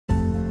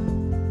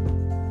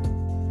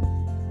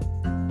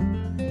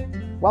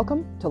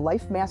Welcome to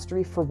Life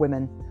Mastery for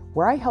Women,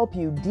 where I help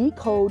you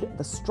decode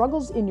the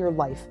struggles in your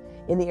life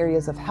in the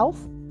areas of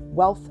health,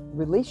 wealth,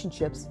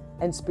 relationships,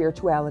 and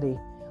spirituality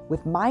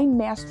with mind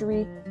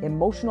mastery,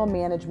 emotional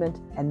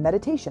management, and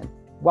meditation.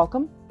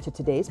 Welcome to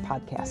today's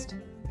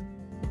podcast.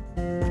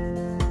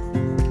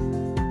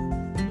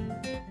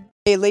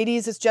 Hey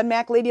ladies, it's Jen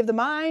Mack, Lady of the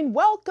Mind.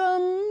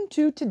 Welcome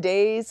to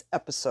today's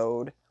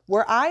episode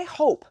where I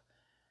hope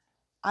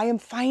I am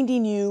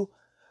finding you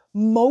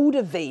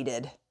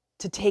motivated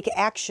to take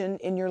action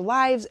in your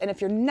lives. And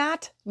if you're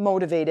not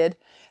motivated,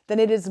 then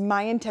it is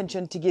my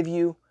intention to give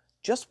you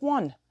just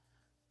one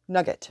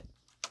nugget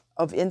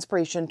of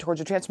inspiration towards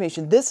your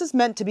transformation. This is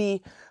meant to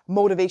be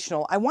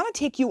motivational. I want to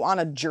take you on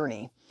a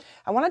journey.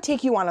 I want to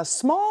take you on a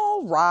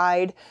small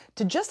ride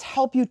to just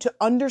help you to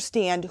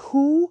understand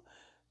who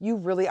you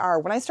really are.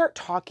 When I start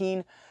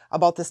talking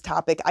about this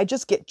topic, I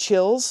just get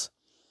chills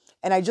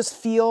and I just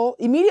feel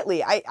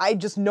immediately, I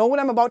just know what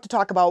I'm about to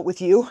talk about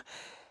with you.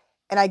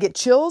 And I get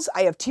chills,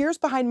 I have tears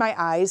behind my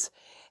eyes,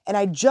 and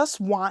I just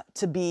want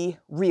to be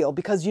real.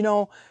 Because, you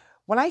know,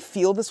 when I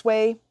feel this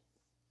way,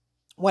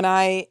 when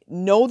I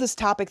know this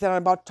topic that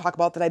I'm about to talk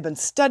about that I've been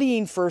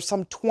studying for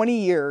some 20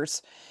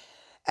 years,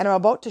 and I'm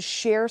about to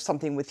share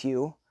something with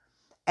you,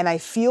 and I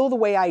feel the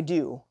way I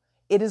do,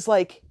 it is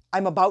like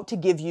I'm about to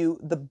give you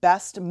the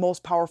best,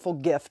 most powerful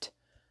gift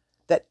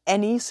that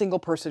any single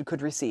person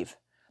could receive.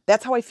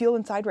 That's how I feel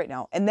inside right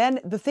now. And then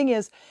the thing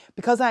is,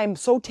 because I'm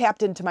so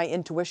tapped into my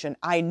intuition,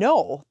 I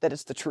know that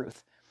it's the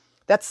truth.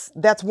 That's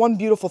one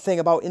beautiful thing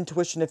about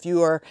intuition. If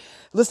you are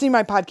listening to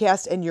my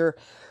podcast and you're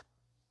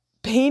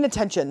paying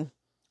attention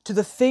to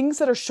the things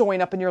that are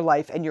showing up in your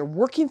life and you're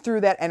working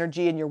through that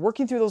energy and you're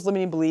working through those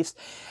limiting beliefs,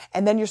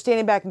 and then you're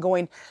standing back and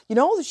going, you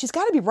know, she's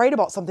got to be right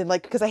about something,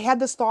 like, because I had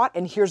this thought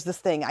and here's this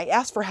thing. I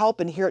asked for help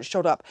and here it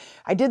showed up.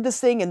 I did this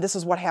thing and this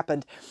is what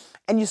happened.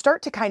 And you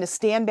start to kind of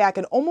stand back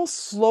and almost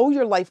slow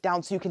your life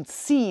down so you can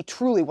see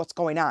truly what's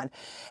going on.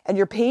 And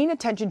you're paying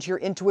attention to your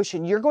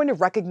intuition. You're going to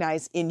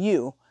recognize in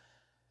you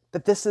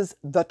that this is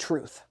the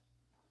truth.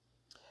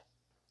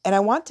 And I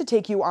want to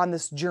take you on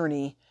this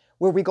journey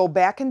where we go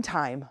back in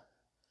time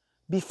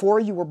before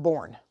you were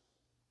born.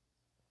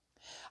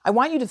 I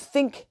want you to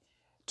think,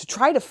 to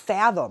try to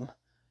fathom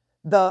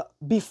the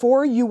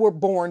before you were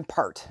born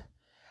part.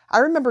 I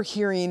remember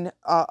hearing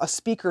a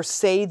speaker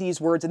say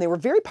these words, and they were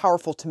very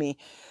powerful to me.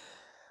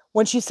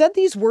 When she said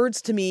these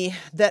words to me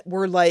that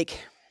were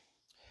like,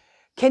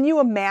 can you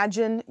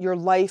imagine your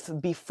life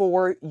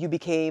before you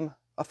became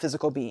a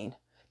physical being?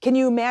 Can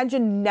you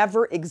imagine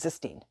never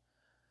existing?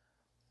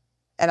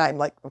 And I'm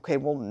like, okay,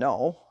 well,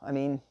 no. I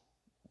mean,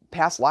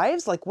 past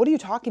lives? Like, what are you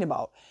talking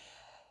about?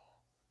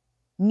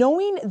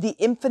 Knowing the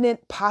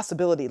infinite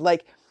possibility.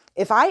 Like,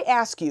 if I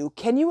ask you,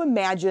 can you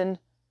imagine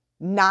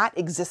not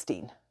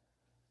existing?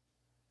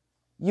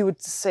 You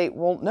would say,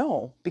 well,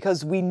 no,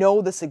 because we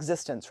know this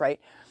existence,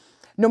 right?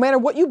 No matter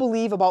what you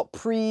believe about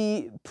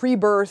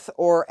pre-birth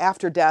or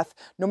after death,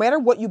 no matter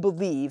what you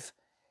believe,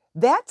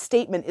 that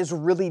statement is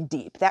really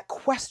deep. That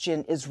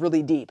question is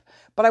really deep.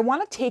 But I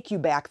want to take you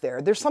back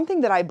there. There's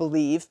something that I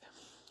believe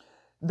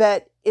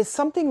that is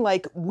something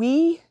like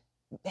we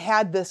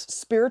had this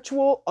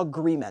spiritual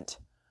agreement.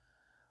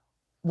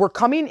 We're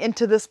coming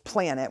into this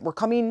planet. We're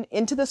coming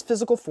into this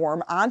physical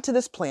form onto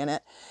this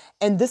planet.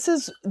 And this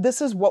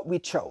is what we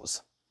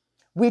chose.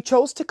 We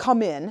chose to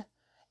come in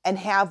and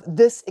have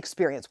this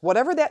experience,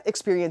 whatever that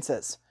experience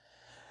is.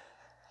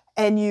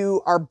 And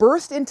you are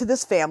birthed into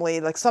this family.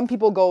 Like some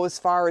people go as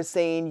far as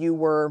saying you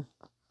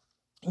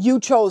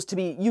chose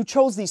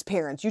these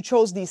parents, you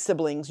chose these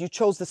siblings, you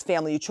chose this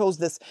family, you chose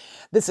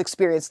this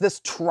experience,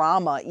 this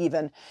trauma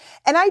even.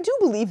 And I do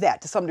believe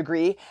that to some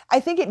degree.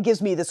 I think it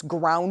gives me this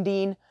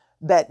grounding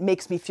that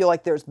makes me feel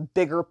like there's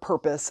bigger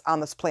purpose on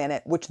this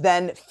planet, which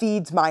then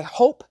feeds my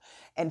hope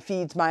and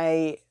feeds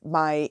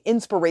my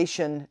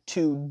inspiration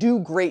to do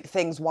great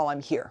things while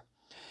I'm here.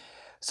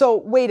 So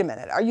wait a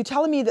minute. Are you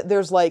telling me that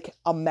there's like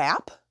a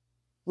map?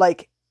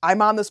 Like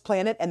I'm on this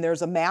planet and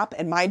there's a map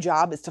and my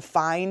job is to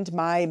find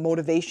my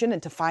motivation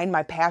and to find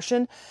my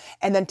passion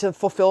and then to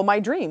fulfill my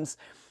dreams.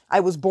 I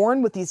was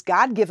born with these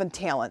God-given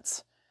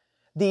talents,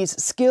 these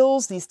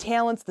skills, these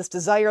talents, this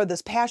desire,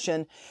 this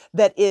passion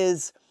that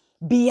is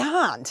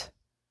beyond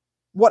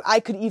what I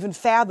could even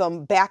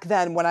fathom back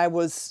then when I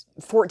was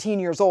 14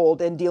 years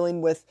old and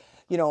dealing with,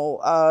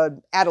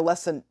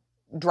 adolescent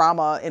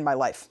drama in my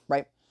life,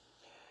 right?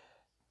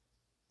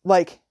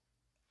 Like,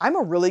 I'm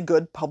a really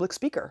good public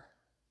speaker.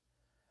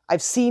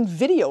 I've seen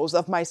videos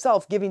of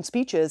myself giving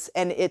speeches,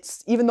 and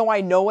it's, even though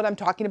I know what I'm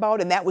talking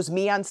about, and that was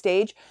me on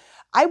stage,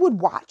 I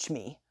would watch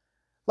me.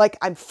 Like,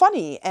 I'm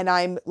funny, and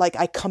I'm like,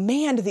 I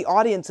command the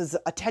audience's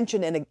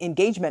attention and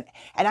engagement,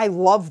 and I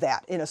love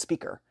that in a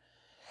speaker.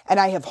 And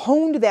I have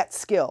honed that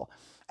skill.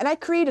 And I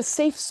create a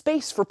safe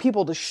space for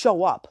people to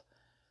show up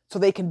so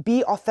they can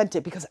be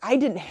authentic, because I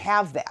didn't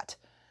have that.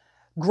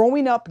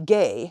 Growing up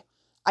gay,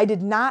 I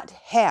did not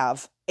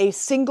have a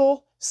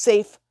single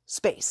safe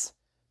space.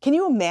 Can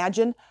you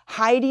imagine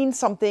hiding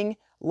something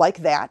like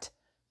that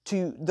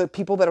to the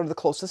people that are the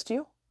closest to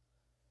you?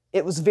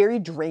 It was very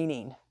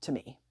draining to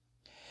me.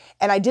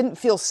 And I didn't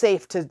feel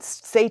safe to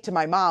say to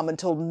my mom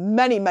until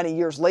many, many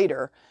years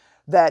later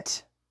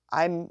that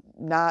I'm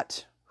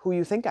not who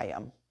you think I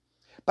am.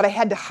 But I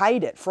had to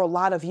hide it for a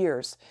lot of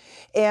years.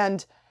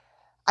 And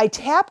I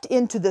tapped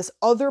into this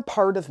other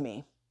part of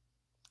me,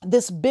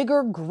 this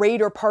bigger,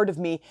 greater part of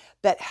me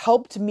that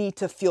helped me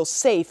to feel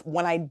safe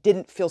when I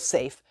didn't feel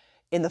safe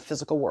in the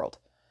physical world.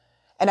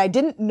 And I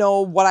didn't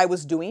know what I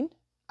was doing.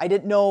 I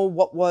didn't know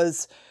what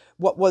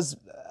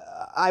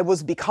I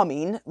was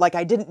becoming. Like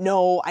I didn't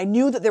know. I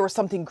knew that there was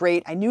something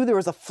great. I knew there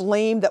was a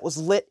flame that was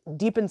lit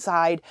deep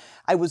inside.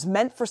 I was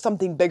meant for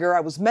something bigger.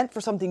 I was meant for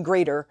something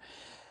greater.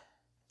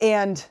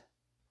 And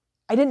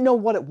I didn't know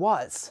what it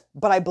was,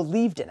 but I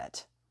believed in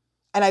it.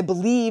 And I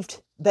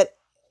believed that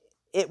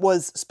it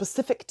was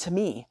specific to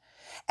me.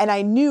 And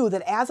I knew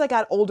that as I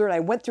got older and I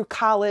went through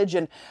college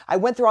and I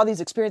went through all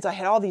these experiences, I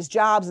had all these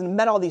jobs and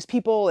met all these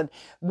people and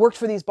worked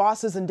for these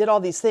bosses and did all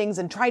these things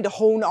and tried to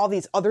hone all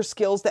these other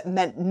skills that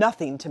meant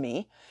nothing to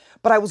me.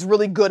 But I was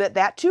really good at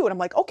that too. And I'm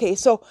like, okay,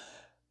 so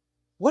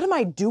what am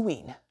I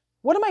doing?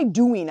 What am I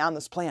doing on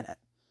this planet?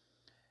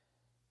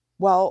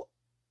 Well,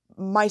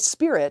 my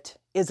spirit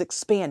is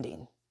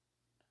expanding.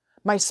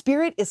 My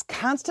spirit is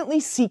constantly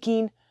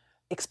seeking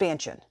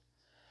expansion.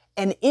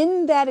 And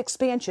in that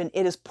expansion,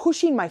 it is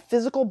pushing my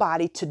physical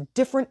body to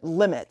different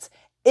limits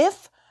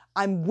if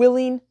I'm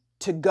willing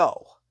to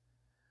go.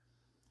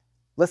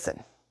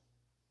 Listen,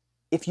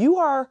 if you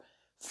are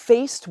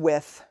faced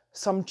with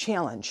some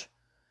challenge,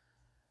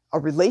 a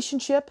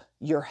relationship,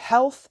 your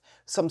health,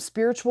 some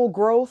spiritual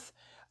growth,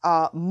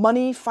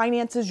 money,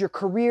 finances, your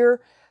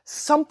career,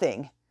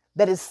 something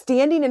that is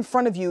standing in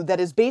front of you that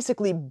is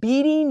basically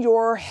beating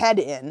your head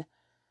in,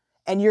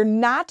 and you're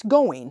not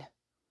going,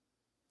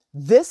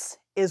 this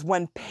is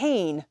when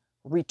pain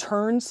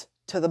returns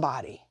to the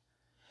body.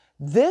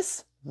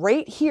 This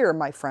right here,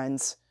 my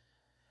friends,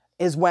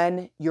 is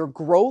when your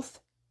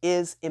growth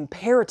is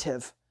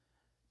imperative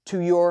to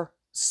your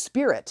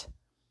spirit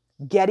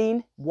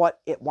getting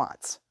what it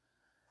wants.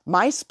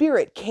 My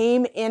spirit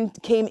came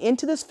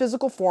into this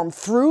physical form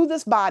through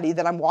this body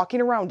that I'm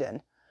walking around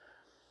in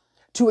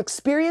to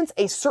experience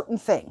a certain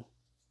thing.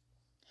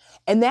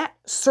 And that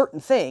certain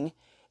thing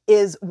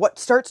is what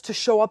starts to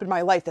show up in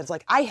my life. That's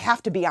like, I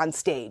have to be on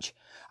stage.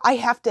 I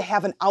have to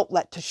have an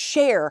outlet to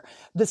share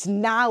this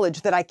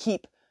knowledge that I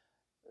keep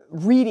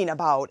reading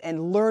about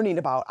and learning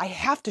about. I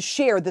have to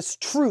share this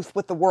truth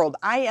with the world.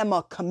 I am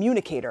a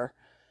communicator,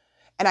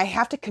 and I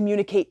have to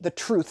communicate the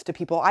truth to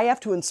people. I have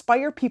to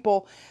inspire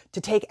people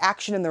to take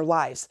action in their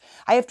lives.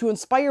 I have to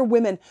inspire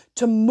women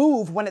to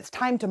move when it's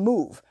time to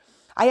move.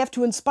 I have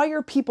to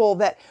inspire people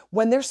that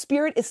when their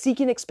spirit is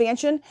seeking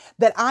expansion,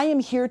 that I am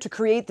here to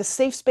create the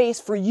safe space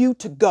for you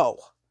to go,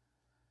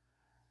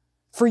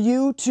 for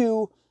you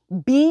to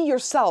be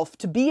yourself,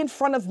 to be in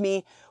front of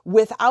me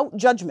without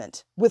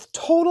judgment, with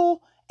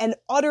total and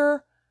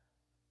utter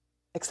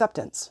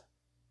acceptance,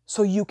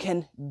 so you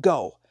can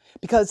go.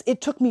 Because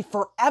it took me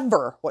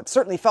forever, what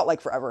certainly felt like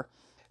forever,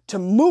 to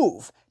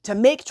move, to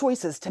make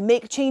choices, to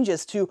make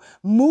changes, to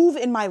move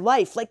in my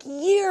life, like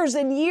years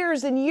and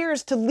years and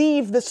years to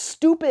leave the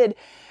stupid,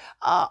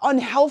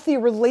 unhealthy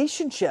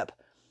relationship.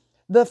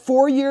 The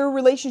 4-year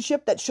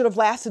relationship that should have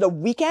lasted a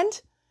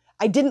weekend,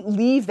 I didn't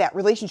leave that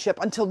relationship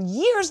until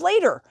years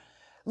later,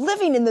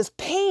 living in this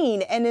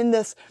pain and in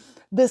this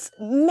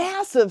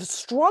massive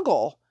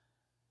struggle.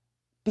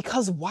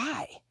 Because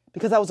why?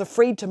 Because I was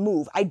afraid to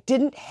move. I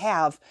didn't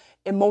have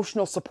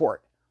emotional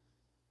support.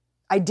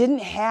 I didn't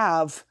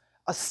have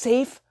a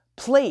safe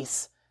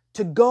place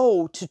to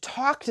go, to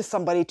talk to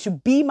somebody, to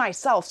be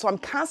myself. So I'm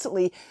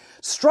constantly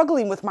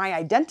struggling with my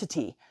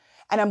identity.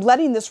 And I'm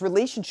letting this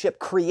relationship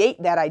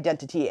create that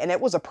identity. And it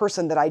was a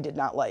person that I did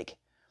not like.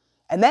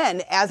 And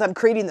then as I'm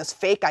creating this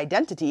fake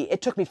identity,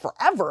 it took me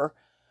forever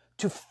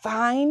to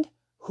find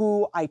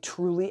who I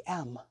truly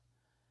am.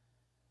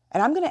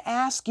 And I'm going to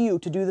ask you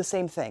to do the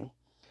same thing,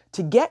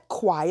 to get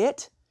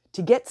quiet,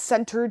 to get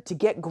centered, to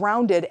get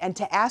grounded, and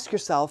to ask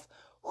yourself,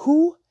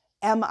 who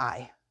am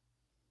I?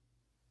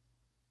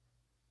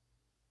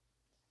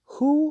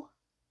 Who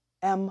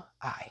am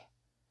I?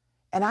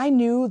 And I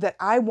knew that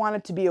I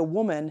wanted to be a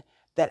woman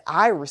that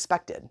I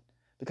respected,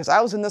 because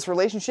I was in this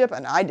relationship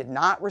and I did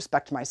not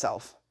respect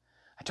myself.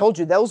 I told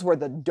you those were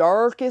the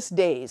darkest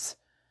days.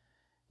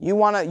 You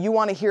want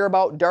to hear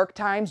about dark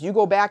times? You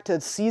go back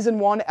to season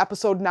 1,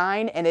 episode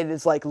 9, and it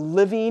is like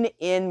living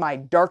in my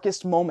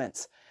darkest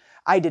moments.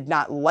 I did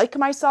not like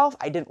myself.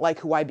 I didn't like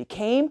who I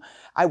became.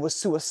 I was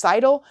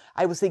suicidal.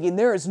 I was thinking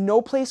there is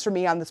no place for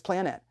me on this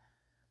planet,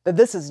 that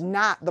this is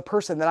not the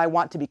person that I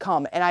want to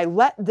become. And I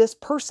let this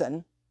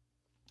person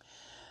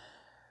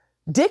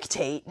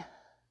dictate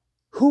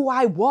who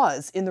I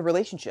was in the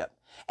relationship.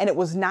 And it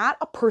was not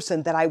a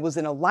person that I was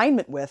in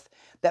alignment with,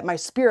 that my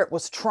spirit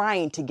was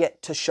trying to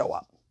get to show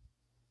up.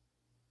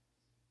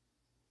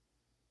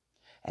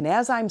 And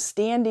as I'm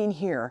standing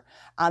here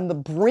on the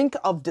brink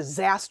of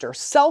disaster,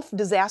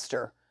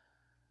 self-disaster,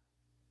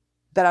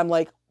 that I'm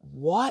like,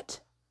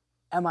 what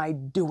am I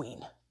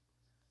doing?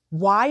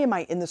 Why am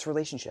I in this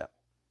relationship?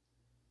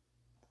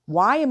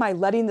 Why am I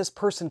letting this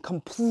person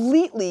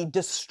completely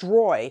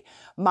destroy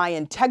my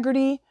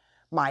integrity,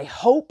 my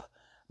hope,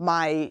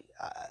 my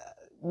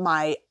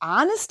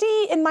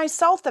honesty in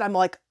myself, that I'm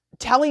like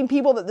telling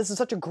people that this is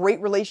such a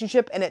great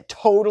relationship and it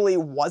totally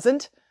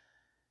wasn't?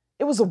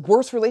 It was the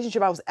worst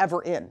relationship I was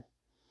ever in.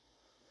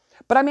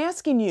 But I'm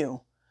asking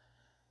you,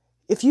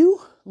 if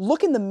you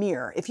look in the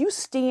mirror, if you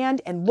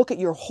stand and look at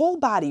your whole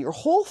body, your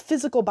whole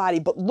physical body,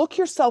 but look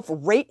yourself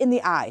right in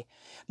the eye.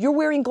 You're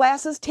wearing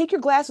glasses, take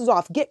your glasses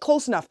off, get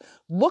close enough,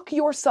 look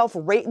yourself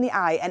right in the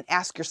eye and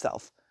ask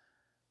yourself,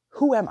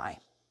 who am I?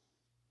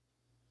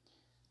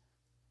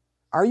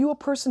 Are you a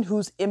person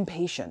who's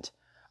impatient?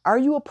 Are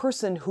you a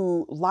person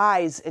who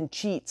lies and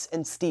cheats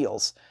and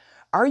steals?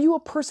 Are you a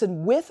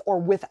person with or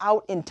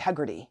without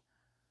integrity?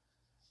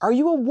 Are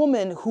you a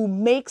woman who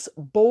makes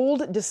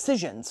bold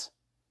decisions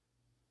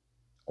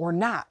or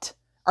not?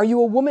 Are you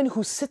a woman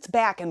who sits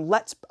back and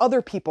lets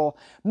other people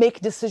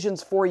make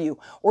decisions for you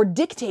or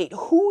dictate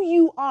who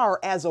you are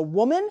as a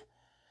woman,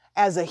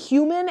 as a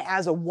human,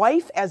 as a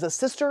wife, as a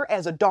sister,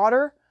 as a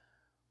daughter?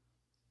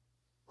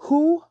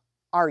 Who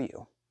are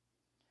you?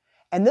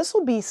 And this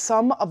will be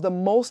some of the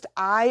most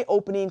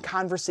eye-opening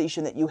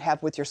conversation that you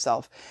have with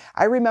yourself.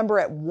 I remember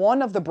at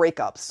one of the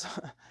breakups,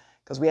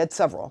 because we had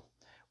several,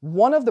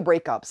 one of the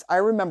breakups, I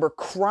remember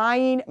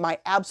crying my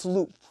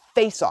absolute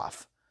face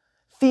off,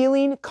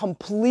 feeling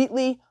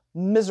completely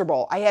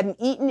miserable. I hadn't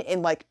eaten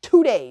in like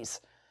 2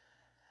 days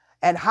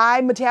and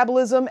high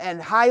metabolism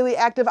and highly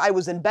active. I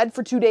was in bed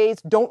for 2 days.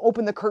 Don't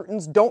open the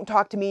curtains. Don't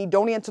talk to me.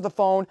 Don't answer the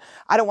phone.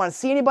 I don't want to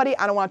see anybody.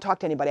 I don't want to talk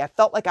to anybody. I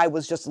felt like I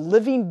was just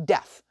living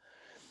death.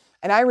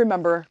 And I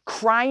remember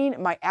crying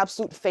my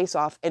absolute face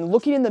off and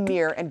looking in the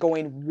mirror and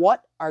going,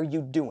 what are you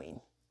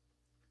doing?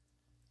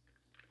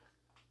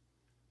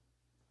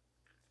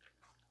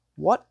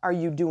 What are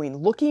you doing?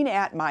 Looking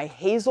at my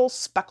hazel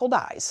speckled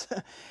eyes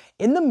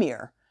in the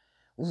mirror,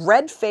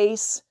 red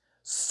face,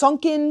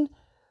 sunken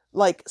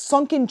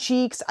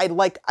cheeks.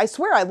 I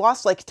swear I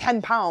lost like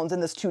 10 pounds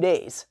in this 2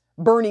 days,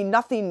 burning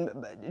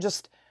nothing,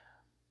 just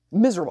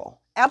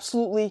miserable,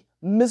 absolutely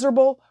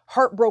miserable,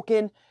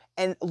 heartbroken,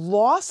 and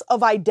loss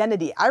of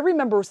identity. I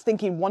remember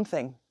thinking one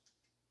thing,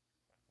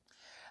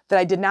 that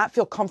I did not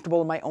feel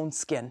comfortable in my own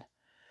skin.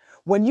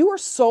 When you are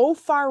so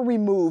far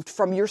removed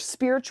from your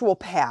spiritual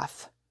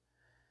path,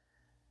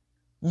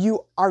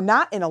 you are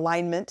not in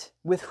alignment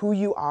with who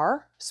you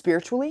are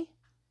spiritually,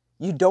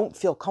 you don't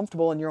feel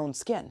comfortable in your own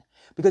skin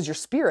because your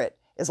spirit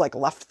is like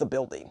left the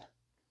building,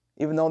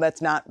 even though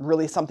that's not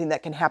really something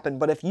that can happen.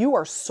 But if you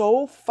are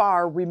so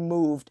far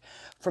removed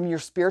from your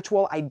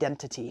spiritual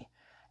identity,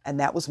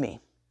 and that was me,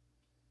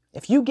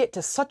 if you get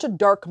to such a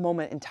dark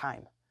moment in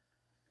time,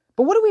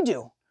 but what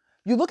do?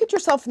 You look at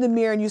yourself in the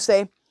mirror and you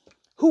say,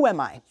 who am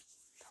I?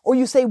 Or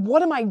you say,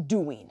 what am I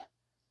doing?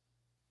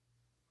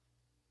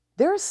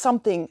 There is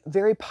something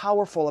very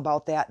powerful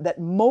about that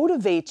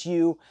motivates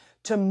you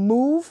to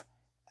move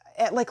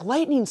at like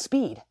lightning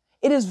speed.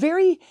 It's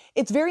very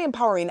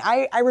empowering.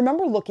 I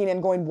remember looking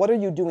and going, what are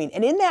you doing?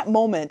 And in that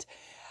moment,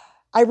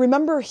 I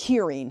remember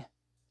hearing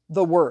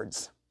the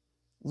words,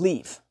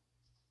 leave.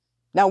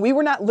 Now, we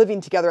were not living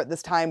together at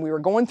this time. We were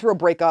going through a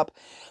breakup,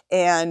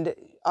 and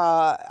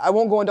I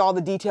won't go into all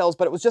the details,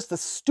 but it was just a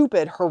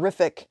stupid,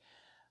 horrific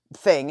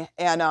thing.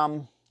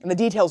 And the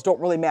details don't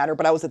really matter,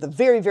 but I was at the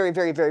very, very,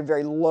 very, very,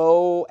 very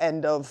low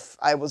end of,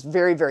 I was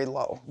very, very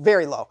low,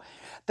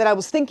 that I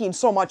was thinking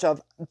so much of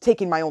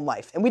taking my own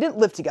life. And we didn't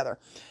live together.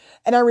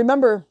 And I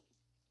remember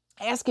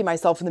asking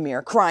myself in the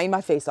mirror, crying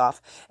my face off,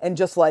 and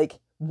just like,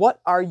 what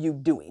are you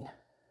doing?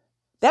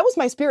 That was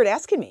my spirit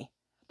asking me.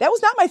 That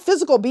was not my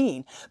physical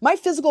being. My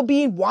physical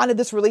being wanted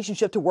this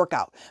relationship to work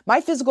out. My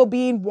physical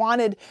being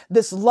wanted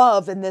this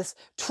love and this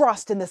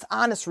trust and this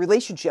honest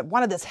relationship,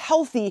 wanted this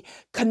healthy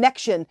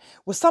connection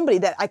with somebody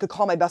that I could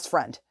call my best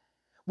friend.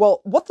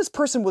 Well, what this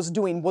person was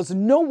doing was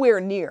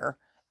nowhere near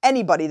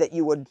anybody that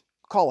you would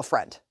call a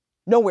friend.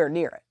 Nowhere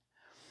near it.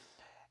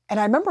 And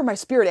I remember my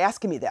spirit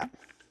asking me that.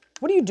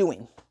 What are you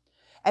doing?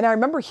 And I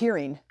remember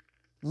hearing,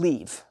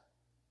 leave.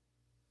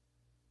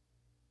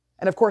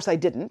 And of course I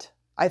didn't.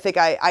 I think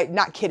I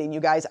not kidding you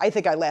guys, I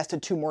think I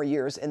lasted 2 more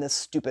years in this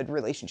stupid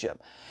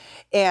relationship.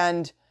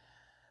 And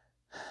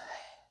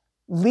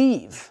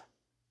leave.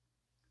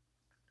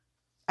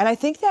 And I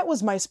think that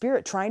was my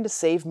spirit trying to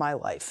save my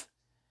life.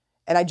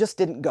 And I just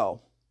didn't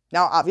go.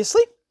 Now,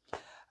 obviously,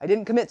 I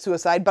didn't commit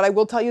suicide, but I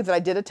will tell you that I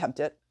did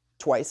attempt it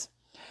twice.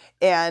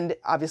 And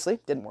obviously,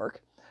 didn't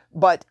work.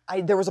 But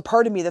there was a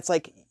part of me that's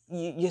like,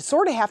 you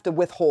sort of have to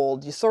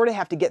withhold. You sort of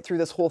have to get through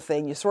this whole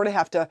thing. You sort of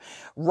have to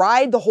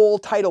ride the whole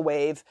tidal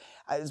wave.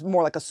 It's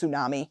more like a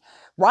tsunami.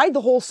 Ride the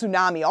whole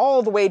tsunami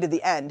all the way to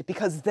the end,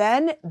 because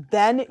then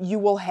you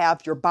will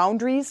have your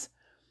boundaries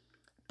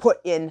put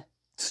in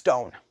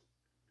stone.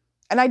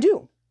 And I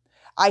do.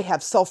 I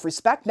have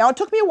self-respect. Now, it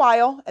took me a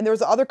while, and there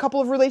was other couple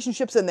of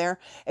relationships in there.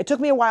 It took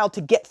me a while to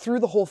get through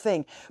the whole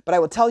thing. But I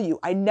will tell you,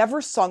 I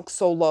never sunk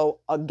so low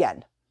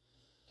again.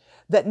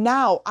 that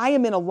now I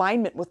am in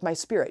alignment with my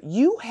spirit.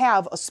 You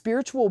have a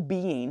spiritual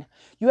being.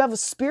 You have a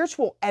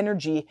spiritual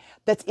energy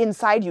that's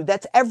inside you,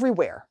 that's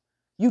everywhere.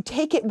 You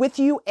take it with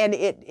you, and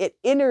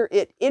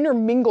it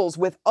intermingles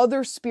with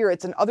other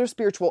spirits and other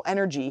spiritual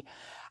energy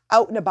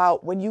out and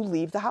about when you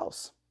leave the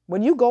house.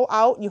 When you go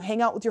out and you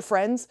hang out with your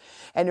friends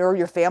or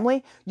your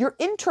family, you're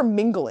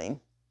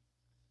intermingling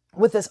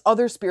with this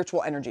other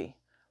spiritual energy.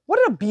 What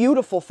a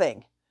beautiful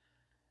thing.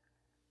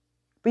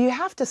 But you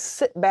have to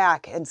sit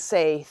back and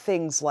say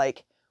things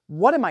like,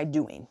 what am I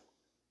doing?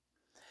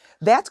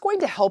 That's going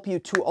to help you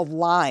to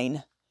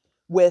align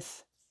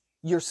with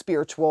your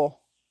spiritual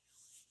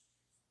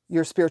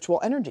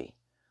energy.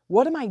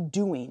 What am I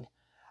doing?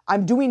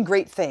 I'm doing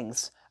great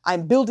things.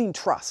 I'm building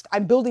trust.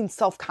 I'm building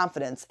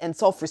self-confidence and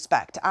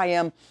self-respect. I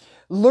am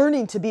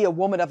learning to be a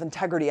woman of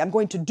integrity. I'm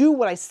going to do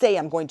what I say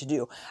I'm going to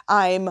do.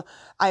 I'm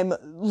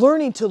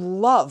learning to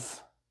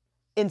love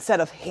instead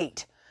of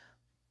hate.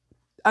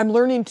 I'm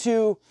learning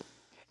to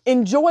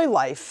enjoy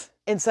life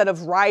instead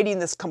of riding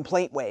this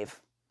complaint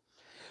wave.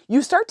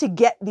 You start to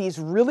get these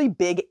really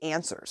big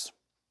answers.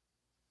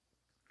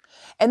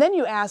 And then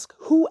you ask,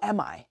 who am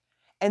I?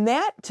 And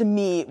that, to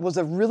me, was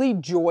a really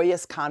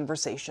joyous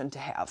conversation to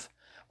have.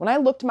 When I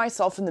looked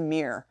myself in the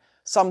mirror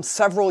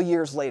several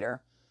years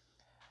later,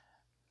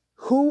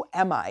 who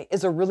am I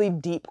is a really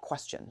deep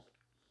question.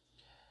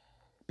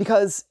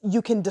 Because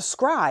you can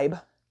describe,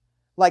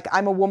 like,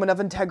 I'm a woman of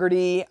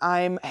integrity,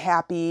 I'm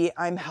happy,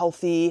 I'm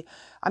healthy,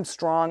 I'm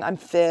strong, I'm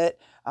fit,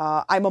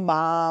 I'm a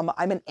mom,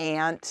 I'm an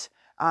aunt,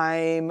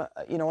 I'm,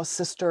 a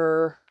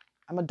sister,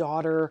 I'm a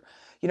daughter.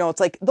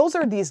 It's like, those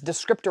are these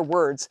descriptor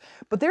words,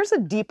 but there's a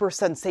deeper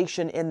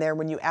sensation in there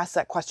when you ask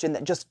that question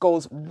that just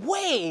goes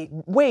way,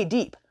 way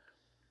deep.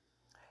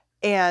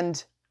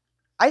 And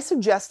I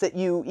suggest that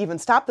you even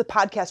stop the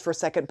podcast for a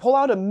second, pull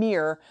out a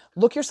mirror,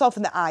 look yourself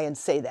in the eye and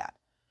say that.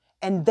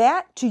 And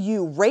that to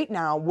you right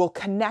now will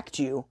connect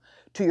you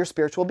to your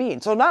spiritual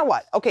being. So now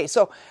what? Okay,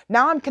 so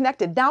now I'm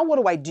connected. Now what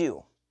do I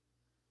do?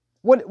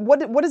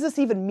 What does this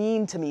even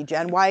mean to me,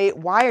 Jen? Why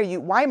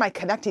am I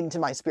connecting to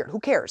my spirit?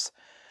 Who cares?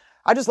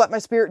 I just let my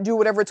spirit do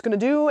whatever it's going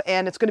to do,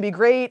 and it's going to be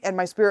great, and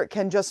my spirit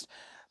can just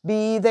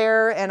be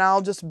there, and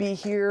I'll just be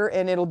here,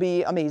 and it'll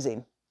be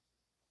amazing.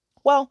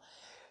 Well,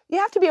 you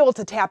have to be able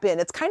to tap in.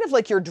 It's kind of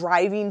like you're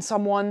driving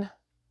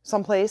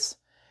someplace.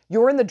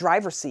 You're in the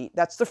driver's seat.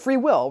 That's the free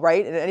will,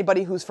 right? And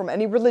anybody who's from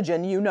any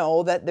religion, you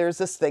know that there's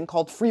this thing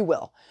called free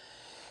will.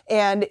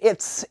 And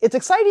it's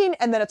exciting,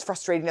 and then it's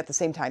frustrating at the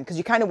same time, because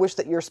you kind of wish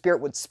that your spirit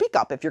would speak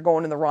up if you're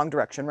going in the wrong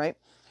direction, right?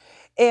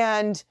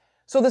 And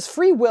so this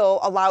free will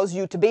allows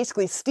you to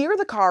basically steer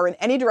the car in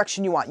any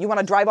direction you want. You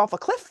want to drive off a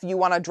cliff. You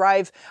want to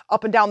drive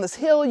up and down this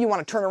hill. You want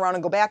to turn around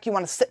and go back. You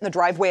want to sit in the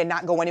driveway and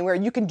not go anywhere.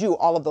 You can do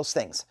all of those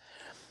things.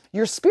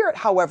 Your spirit,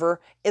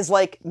 however, is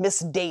like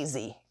Miss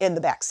Daisy in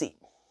the back seat.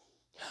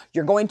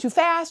 You're going too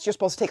fast. You're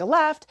supposed to take a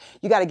left.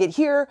 You got to get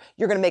here.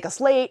 You're going to make us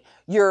late.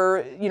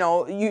 You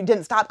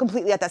didn't stop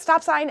completely at that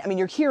stop sign. I mean,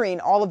 you're hearing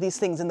all of these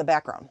things in the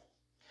background.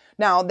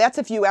 Now, that's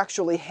if you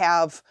actually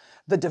have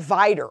the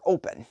divider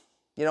open.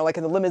 Like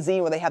in the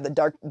limousine where they have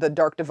the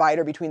dark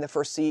divider between the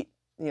first seat,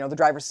 the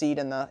driver's seat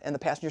and the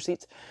passenger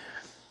seats.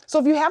 So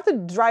if you have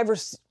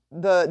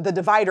the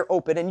divider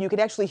open and you can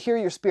actually hear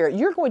your spirit,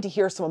 you're going to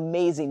hear some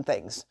amazing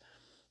things.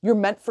 You're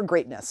meant for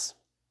greatness.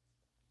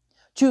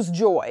 Choose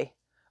joy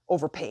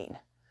over pain.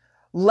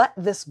 Let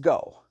this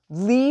go.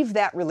 Leave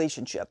that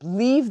relationship.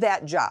 Leave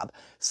that job.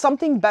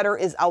 Something better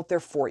is out there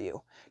for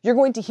you. You're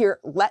going to hear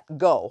let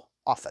go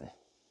often,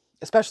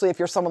 especially if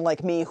you're someone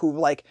like me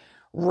who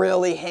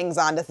really hangs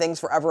on to things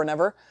forever and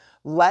ever.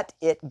 Let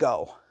it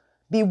go.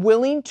 Be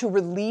willing to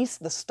release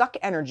the stuck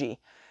energy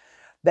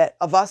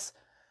of us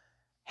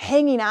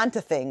hanging on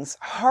to things,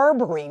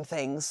 harboring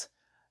things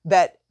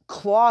that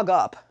clog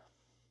up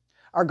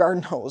our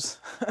garden hose.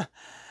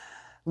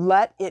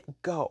 Let it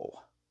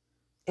go.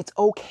 It's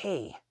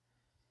okay.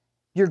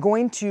 You're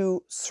going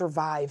to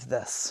survive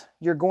this.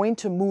 You're going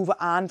to move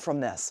on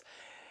from this.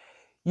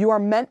 You are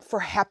meant for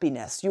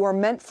happiness. You are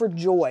meant for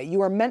joy.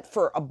 You are meant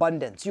for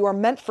abundance. You are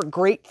meant for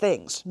great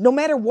things. No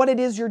matter what it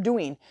is you're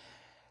doing,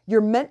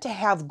 you're meant to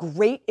have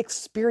great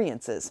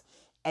experiences.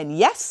 And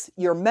yes,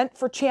 you're meant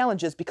for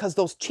challenges because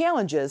those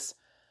challenges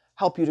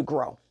help you to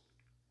grow.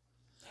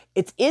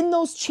 It's in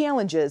those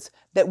challenges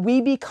that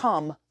we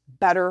become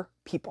better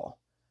people.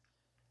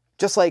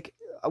 Just like,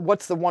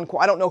 what's the one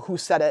quote? I don't know who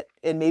said it,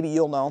 and maybe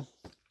you'll know.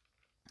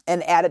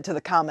 And add it to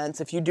the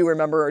comments if you do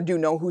remember or do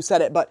know who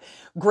said it. But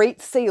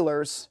great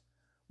sailors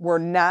were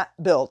not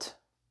built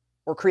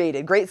or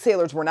created. Great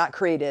sailors were not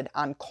created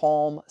on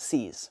calm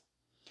seas.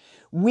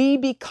 We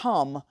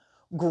become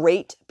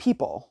great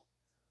people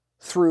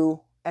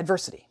through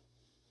adversity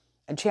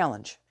and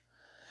challenge.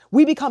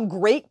 We become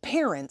great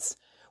parents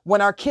when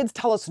our kids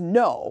tell us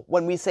no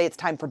when we say it's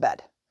time for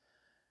bed.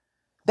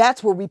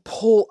 That's where we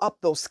pull up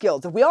those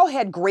skills. If we all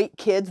had great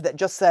kids that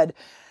just said,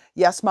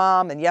 yes,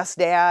 mom, and yes,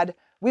 dad,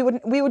 we're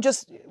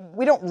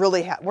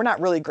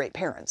not really great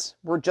parents.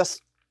 We're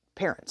just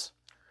parents.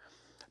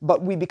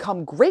 But we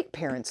become great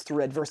parents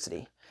through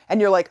adversity. And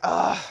you're like,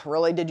 oh,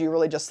 really? Did you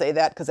really just say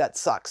that? Because that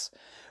sucks.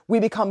 We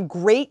become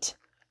great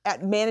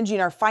at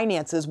managing our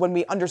finances when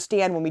we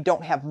understand when we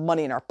don't have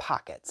money in our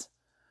pockets.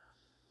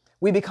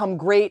 We become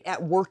great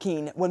at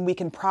working when we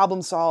can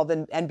problem solve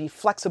and be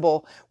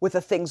flexible with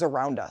the things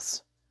around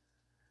us.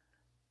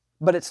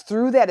 But it's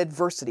through that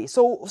adversity.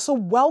 So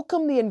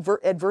welcome the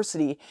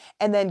adversity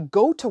and then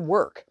go to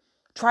work.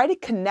 Try to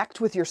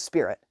connect with your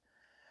spirit.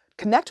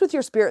 Connect with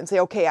your spirit and say,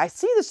 okay, I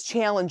see this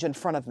challenge in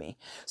front of me.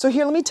 So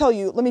here, let me tell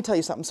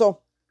you something. So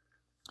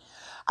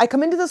I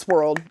come into this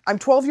world. I'm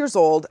 12 years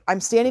old. I'm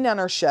standing on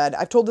our shed.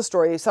 I've told this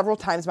story several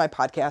times in my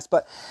podcast,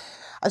 but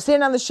I'm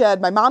standing on the shed.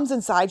 My mom's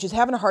inside. She's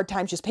having a hard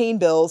time. She's paying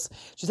bills.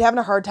 She's having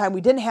a hard time.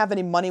 We didn't have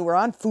any money. We're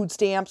on food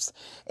stamps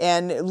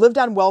and lived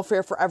on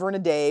welfare forever and a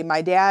day.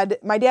 My dad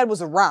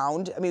was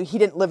around. I mean, he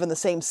didn't live in the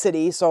same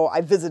city, so I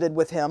visited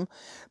with him,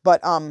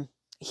 but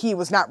he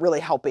was not really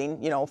helping,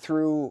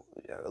 through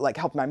like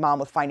helping my mom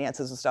with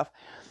finances and stuff.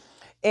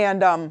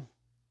 And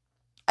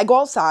I go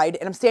outside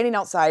and I'm standing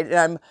outside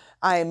and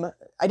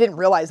I didn't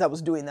realize I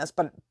was doing this,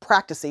 but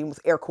practicing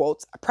with air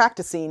quotes,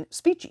 practicing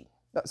speaking.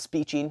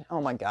 Oh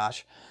my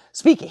gosh,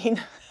 speaking,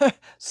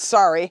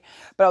 sorry,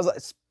 but I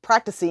was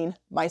practicing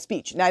my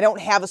speech. Now I don't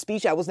have a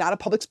speech. I was not a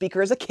public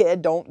speaker as a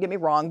kid. Don't get me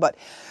wrong. But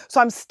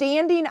so I'm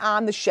standing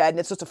on the shed and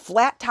it's just a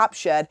flat top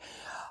shed.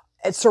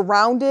 It's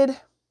surrounded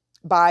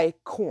by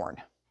corn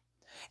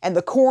and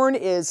the corn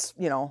is,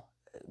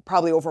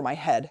 probably over my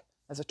head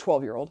as a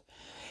 12-year-old.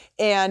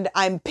 And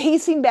I'm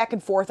pacing back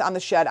and forth on the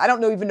shed. I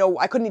even know,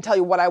 I couldn't even tell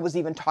you what I was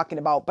even talking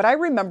about. But I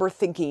remember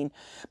thinking,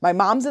 my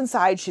mom's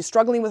inside. She's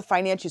struggling with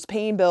finance. She's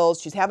paying bills.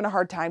 She's having a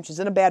hard time. She's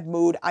in a bad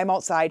mood. I'm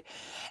outside.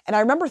 And I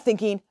remember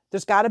thinking,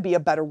 there's got to be a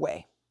better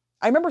way.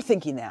 I remember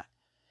thinking that.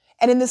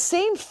 And in the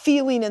same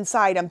feeling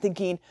inside, I'm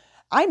thinking,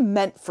 I'm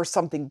meant for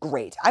something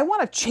great. I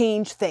want to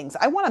change things.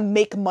 I want to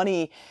make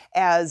money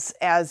as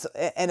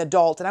an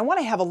adult, and I want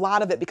to have a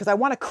lot of it because I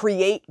want to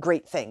create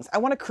great things. I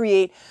want to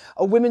create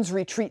a women's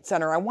retreat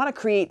center. I want to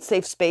create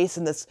safe space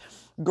in this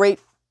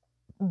great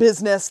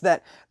business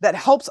that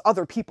helps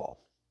other people.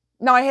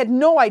 Now, I had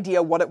no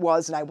idea what it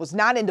was, and I was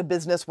not into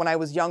business when I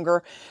was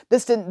younger.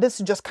 This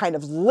just kind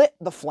of lit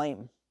the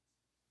flame.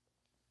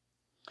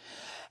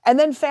 And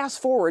then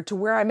fast forward to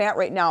where I'm at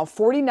right now,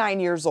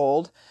 49 years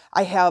old.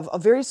 I have a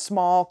very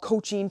small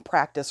coaching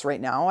practice right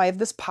now. I have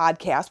this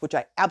podcast, which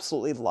I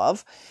absolutely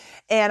love.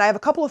 And I have a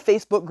couple of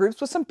Facebook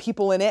groups with some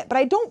people in it, but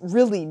I don't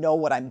really know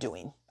what I'm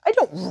doing. I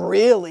don't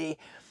really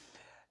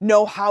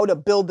know how to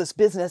build this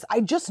business.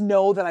 I just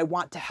know that I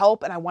want to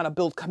help and I want to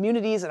build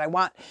communities and I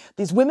want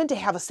these women to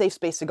have a safe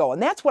space to go. And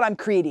that's what I'm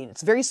creating.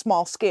 It's very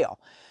small scale.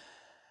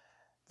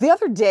 The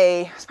other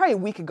day, it's probably a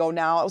week ago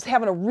now, I was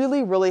having a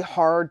really, really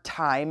hard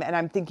time and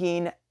I'm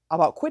thinking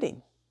about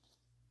quitting.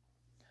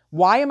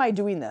 Why am I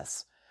doing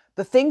this?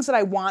 The things that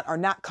I want are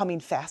not coming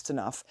fast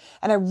enough.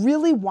 And I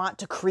really want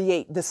to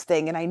create this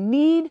thing and I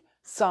need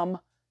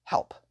some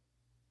help.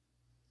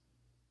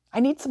 I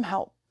need some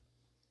help.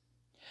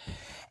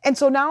 And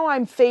so now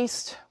I'm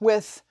faced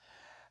with,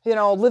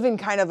 living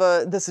kind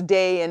of this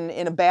day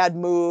in a bad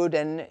mood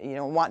and,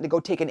 wanting to go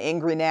take an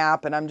angry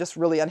nap and I'm just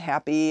really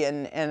unhappy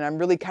and I'm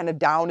really kind of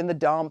down in the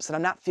dumps and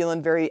I'm not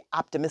feeling very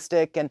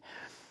optimistic. And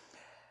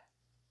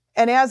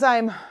as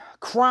I'm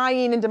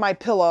crying into my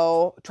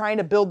pillow, trying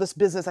to build this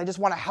business, I just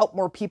want to help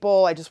more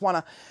people. I just want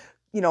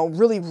to,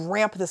 really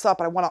ramp this up.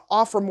 I want to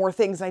offer more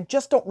things. And I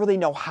just don't really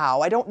know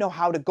how. I don't know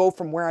how to go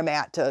from where I'm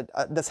at to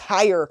this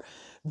higher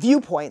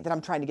viewpoint that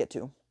I'm trying to get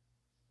to.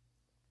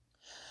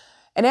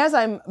 And as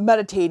I'm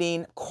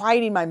meditating,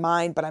 quieting my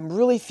mind, but I'm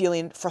really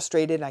feeling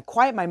frustrated, and I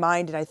quiet my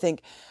mind and I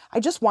think,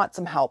 I just want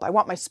some help. I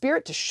want my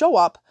spirit to show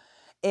up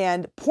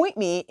and point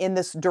me in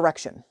this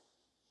direction.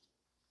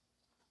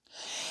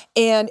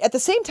 And at the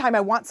same time,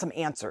 I want some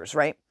answers,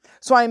 right?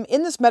 So I'm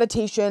in this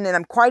meditation and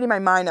I'm quieting my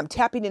mind, I'm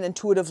tapping in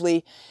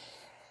intuitively,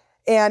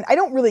 and I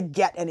don't really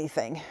get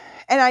anything.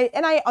 And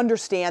I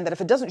understand that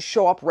if it doesn't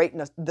show up right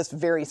in this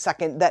very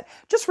second, that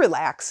just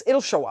relax. It'll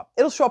show up.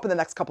 It'll show up in the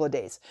next couple of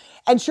days.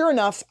 And sure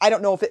enough, I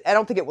don't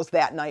think it was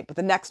that night, but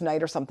the next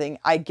night or something,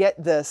 I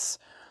get this,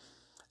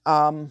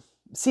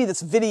 see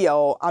this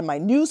video on my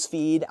news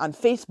feed on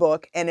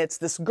Facebook, and it's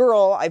this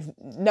girl. I've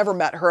never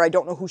met her. I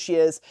don't know who she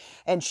is.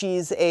 And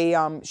she's a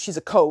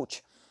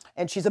coach,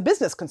 and she's a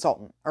business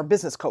consultant or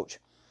business coach.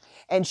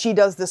 And she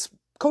does this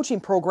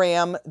coaching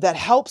program that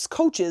helps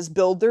coaches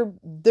build their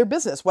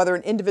business, whether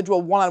an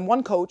individual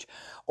one-on-one coach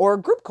or a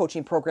group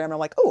coaching program. I'm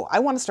like, oh, I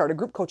want to start a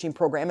group coaching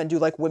program and do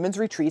like women's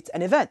retreats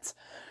and events.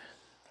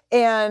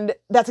 And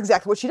that's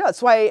exactly what she does.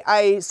 So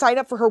I sign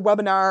up for her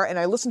webinar and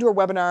I listen to her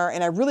webinar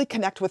and I really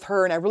connect with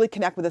her and I really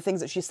connect with the things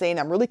that she's saying.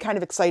 I'm really kind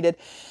of excited.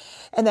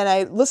 And then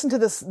I listened to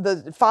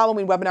the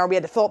following webinar. We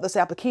had to fill out this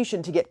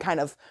application to get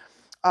to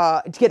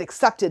get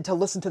accepted to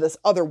listen to this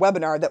other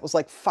webinar that was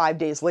like 5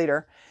 days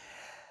later.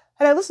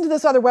 And I listened to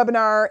this other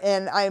webinar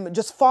and I'm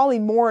just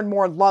falling more and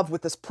more in love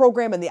with this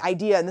program and the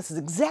idea. And this is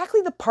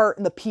exactly the part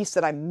and the piece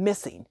that I'm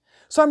missing.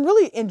 So I'm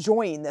really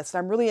enjoying this.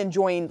 I'm really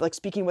enjoying like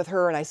speaking with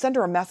her, and I send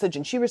her a message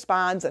and she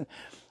responds and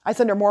I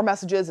send her more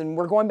messages and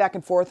we're going back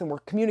and forth and we're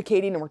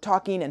communicating and we're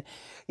talking. And,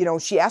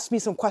 she asked me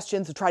some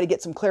questions to try to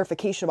get some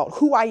clarification about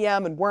who I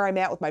am and where I'm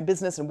at with my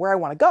business and where I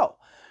want to go.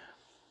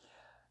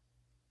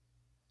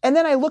 And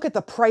then I look at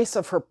the price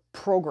of her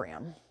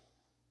program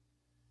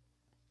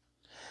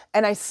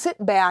and I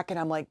sit back and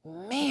I'm like,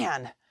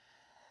 man,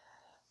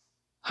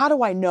 how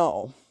do I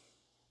know?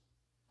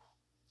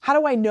 How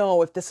do I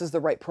know if this is the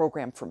right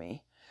program for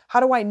me? How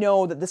do I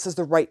know that this is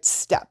the right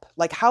step?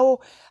 Like how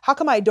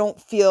come I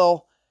don't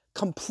feel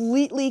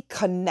completely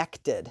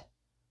connected?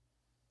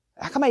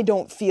 How come I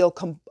don't feel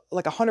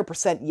like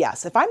 100%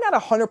 yes? If I'm not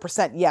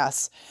 100%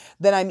 yes,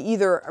 then I'm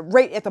either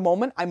right at the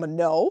moment, I'm a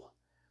no,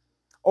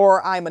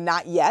 or I'm a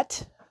not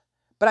yet,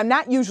 but I'm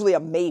not usually a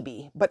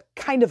maybe, but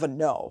kind of a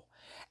no.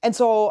 And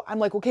so I'm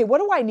like, okay, what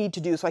do I need to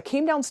do? So I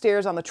came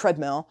downstairs on the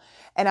treadmill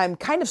and I'm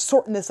kind of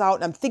sorting this out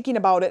and I'm thinking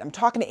about it. I'm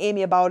talking to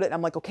Amy about it. And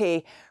I'm like,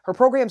 okay, her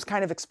program's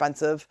kind of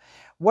expensive.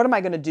 What am I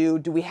going to do?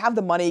 Do we have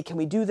the money? Can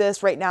we do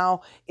this right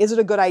now? Is it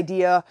a good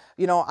idea?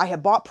 I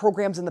have bought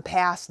programs in the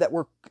past that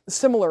were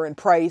similar in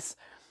price,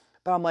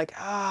 but I'm like,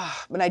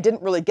 when I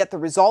didn't really get the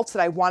results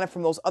that I wanted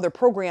from those other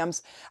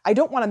programs, I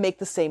don't want to make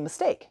the same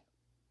mistake.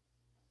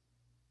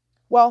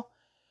 Well,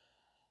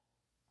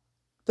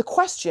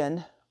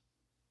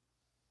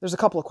 there's a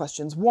couple of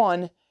questions.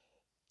 One,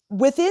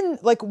 what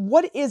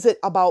is it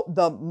about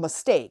the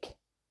mistake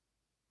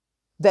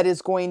that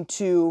is going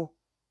to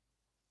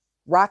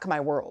rock my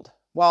world?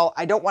 Well,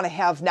 I don't want to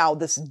have now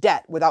this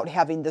debt without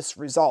having this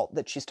result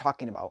that she's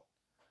talking about.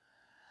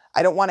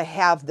 I don't want to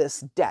have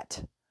this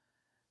debt.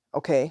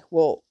 Okay,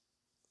 well,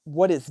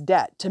 what is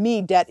debt? To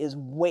me, debt is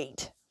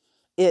weight.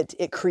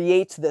 It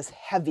creates this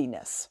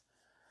heaviness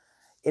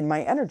in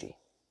my energy.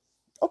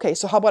 Okay,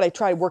 so how about I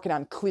try working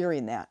on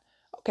clearing that?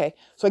 Okay,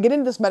 so I get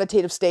into this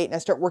meditative state and I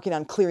start working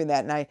on clearing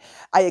that, and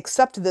I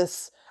accept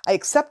this. I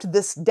accept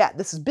this debt.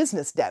 This is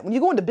business debt. When you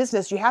go into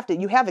business, you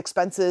have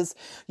expenses,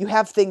 you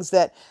have things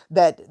that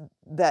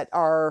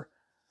are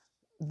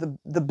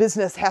the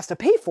business has to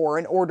pay for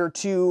in order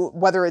to,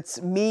 whether it's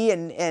me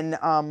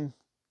and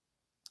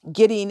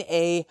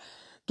getting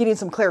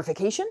some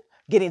clarification,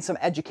 getting some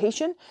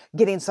education,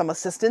 getting some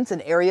assistance in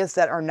areas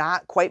that are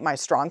not quite my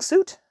strong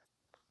suit.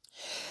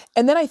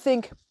 And then I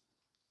think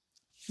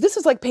this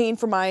is like paying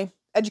for my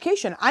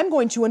education. I'm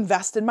going to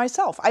invest in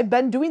myself. I've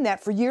been doing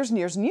that for years and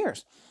years and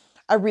years.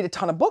 I read a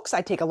ton of books.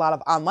 I take a lot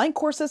of online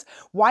courses.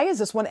 Why is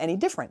this one any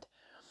different?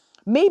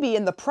 Maybe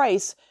in the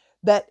price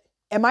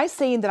am I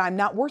saying that I'm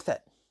not worth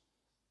it?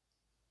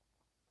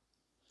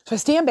 So I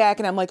stand back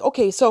and I'm like,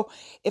 okay, so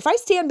if I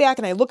stand back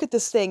and I look at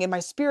this thing and my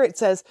spirit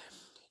says,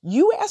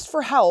 you asked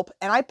for help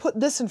and I put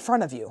this in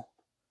front of you.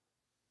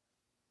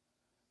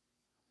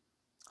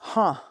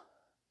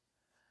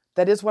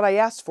 That is what I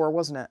asked for,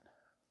 wasn't it?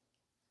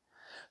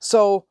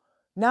 So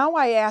now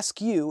I ask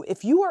you,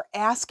 if you are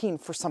asking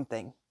for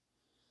something,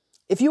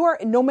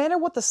 no matter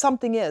what the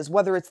something is,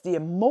 whether it's the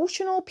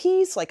emotional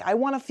piece, like I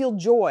want to feel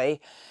joy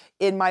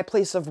in my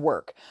place of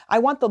work. I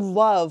want the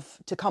love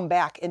to come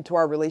back into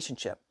our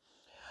relationship.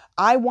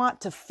 I want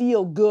to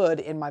feel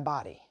good in my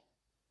body.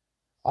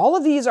 All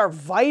of these are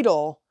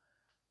vital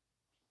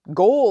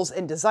goals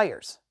and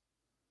desires.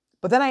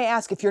 But then I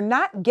ask, if you're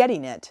not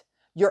getting it,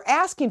 you're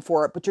asking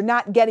for it, but you're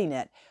not getting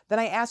it, then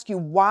I ask you,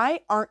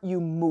 why aren't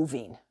you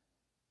moving?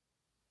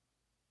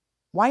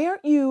 Why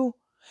aren't you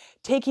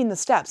taking the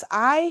steps?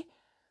 I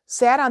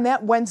sat on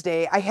that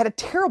Wednesday. I had a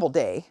terrible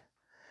day.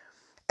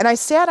 And I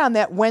sat on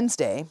that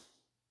Wednesday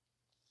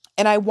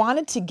and I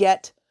wanted to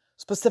get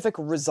specific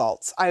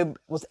results. I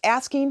was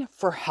asking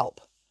for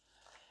help.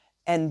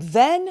 And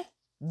then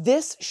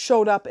this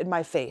showed up in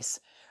my face.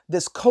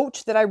 This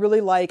coach that I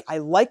really like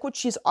what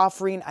she's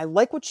offering. I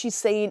like what she's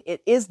saying.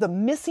 It is the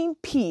missing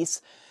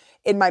piece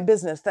in my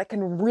business that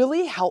can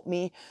really help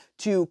me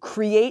to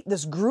create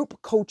this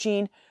group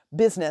coaching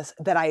business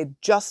that I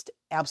just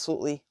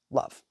absolutely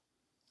love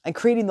and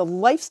creating the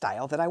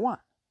lifestyle that I want.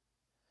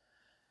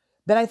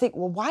 Then I think,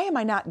 well, why am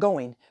I not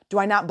going? Do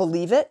I not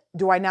believe it?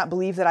 Do I not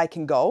believe that I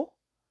can go?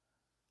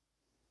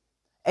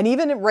 And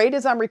even right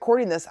as I'm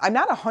recording this, I'm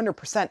not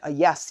 100% a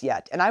yes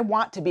yet. And I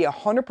want to be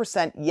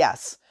 100%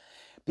 yes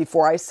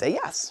before I say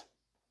yes.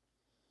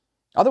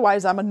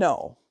 Otherwise, I'm a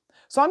no.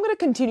 So I'm going to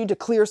continue to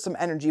clear some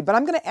energy, but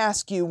I'm going to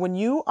ask you, when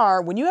you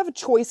have a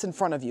choice in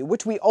front of you,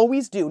 which we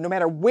always do, no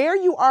matter where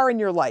you are in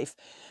your life,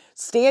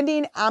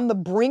 standing on the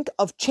brink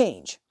of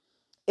change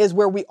is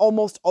where we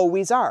almost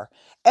always are.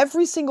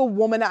 Every single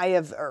woman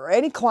or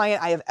any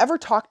client I have ever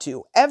talked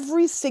to,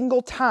 every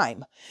single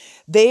time,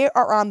 they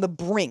are on the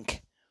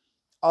brink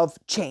of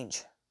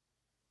change.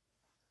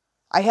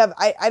 I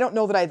don't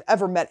know that I've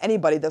ever met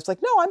anybody that's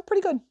like, no, I'm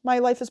pretty good. My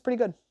life is pretty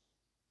good.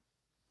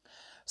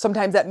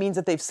 Sometimes that means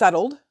that they've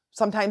settled.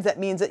 Sometimes that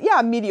means that, yeah,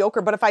 I'm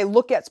mediocre. But if I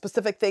look at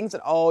specific things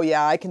and, oh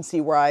yeah, I can see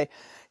where I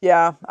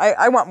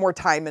want more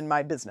time in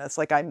my business.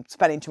 Like I'm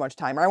spending too much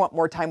time, or I want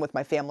more time with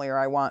my family, or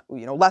I want,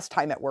 less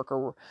time at work,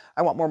 or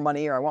I want more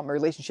money, or I want my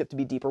relationship to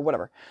be deeper,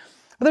 whatever.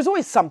 But there's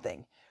always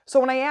something. So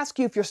when I ask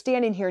you, if you're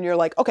standing here and you're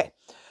like, okay,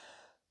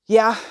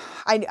 yeah,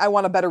 I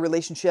want a better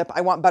relationship.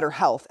 I want better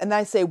health. And then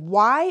I say,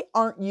 why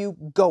aren't you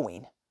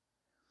going?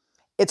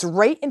 It's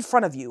right in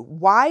front of you.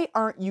 Why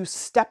aren't you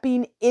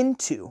stepping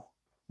into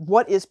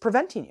what is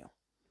preventing you?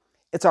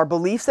 It's our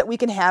beliefs that we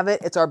can have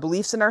it. It's our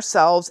beliefs in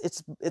ourselves.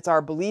 It's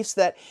our beliefs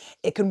that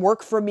it can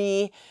work for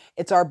me.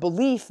 It's our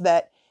belief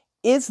that,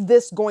 is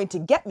this going to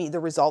get me the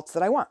results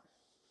that I want?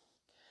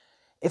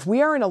 If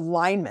we are in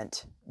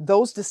alignment,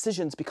 those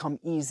decisions become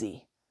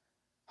easy.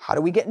 How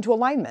do we get into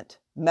alignment?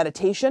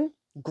 Meditation,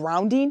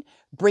 grounding,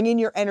 bringing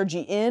your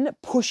energy in,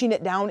 pushing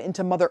it down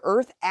into Mother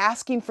Earth,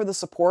 asking for the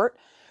support,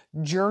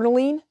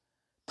 journaling,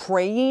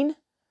 praying,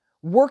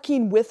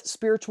 working with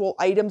spiritual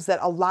items that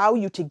allow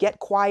you to get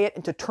quiet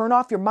and to turn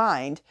off your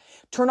mind,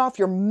 turn off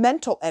your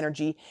mental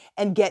energy,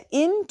 and get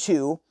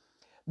into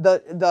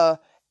the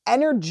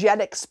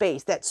energetic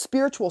space, that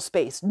spiritual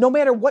space, no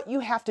matter what you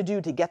have to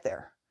do to get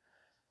there.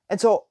 And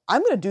so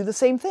I'm going to do the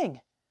same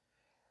thing.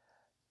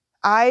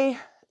 I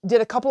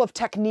did a couple of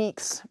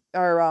techniques,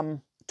 or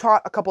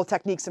taught a couple of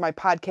techniques in my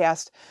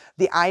podcast,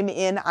 the I'm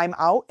in, I'm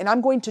out, and I'm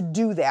going to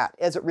do that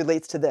as it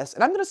relates to this.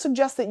 And I'm going to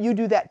suggest that you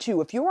do that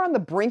too. If you're on the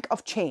brink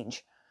of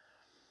change,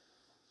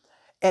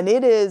 and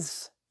it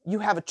is, you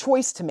have a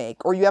choice to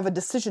make, or you have a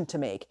decision to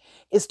make,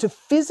 is to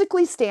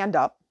physically stand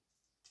up,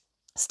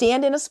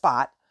 stand in a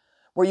spot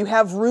where you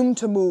have room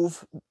to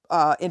move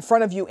in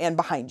front of you and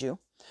behind you.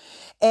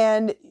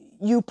 And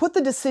you put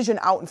the decision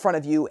out in front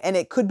of you, and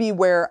it could be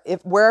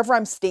wherever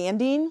I'm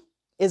standing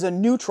is a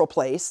neutral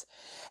place,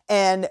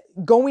 and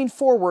going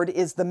forward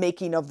is the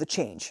making of the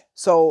change.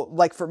 So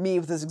like for me,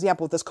 with this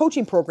example, with this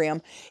coaching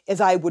program, is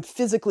I would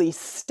physically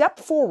step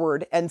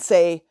forward and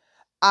say,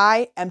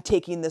 I am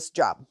taking this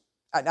job.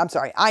 I'm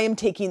sorry, I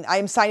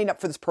am signing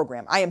up for this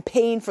program. I am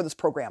paying for this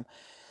program.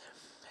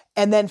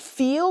 And then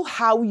feel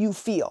how you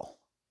feel.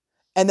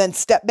 And then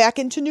step back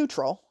into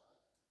neutral.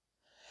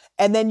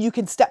 And then you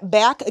can step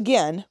back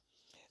again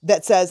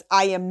that says,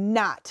 I am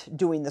not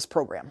doing this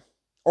program,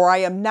 or I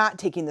am not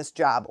taking this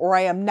job, or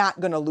I am not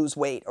going to lose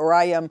weight, or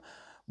I am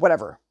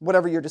whatever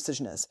your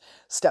decision is.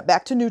 Step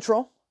back to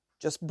neutral.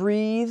 Just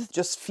breathe,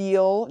 just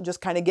feel, just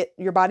kind of get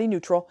your body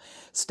neutral.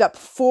 Step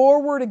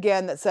forward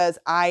again that says,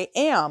 I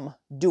am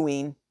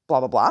doing blah,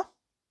 blah, blah.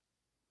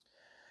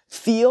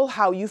 Feel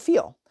how you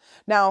feel.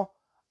 Now,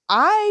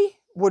 I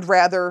would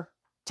rather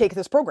take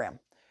this program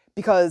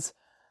because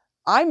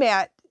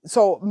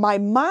so my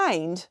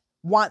mind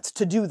wants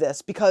to do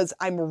this because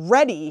I'm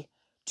ready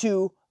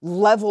to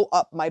level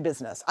up my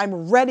business.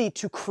 I'm ready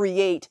to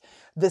create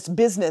this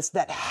business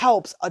that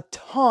helps a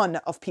ton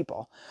of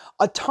people,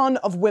 a ton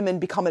of women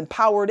become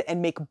empowered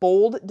and make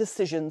bold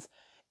decisions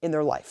in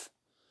their life.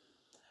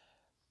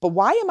 But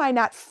why am I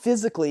not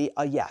physically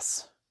a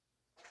yes?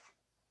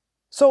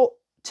 So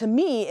to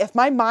me, if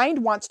my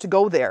mind wants to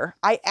go there,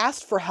 I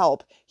asked for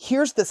help.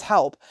 Here's this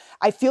help.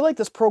 I feel like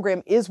this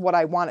program is what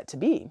I want it to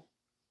be.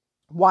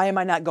 Why am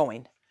I not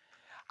going?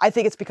 I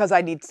think it's because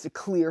I need to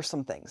clear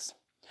some things.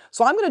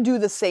 So I'm going to do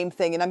the same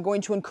thing, and I'm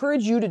going to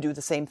encourage you to do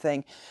the same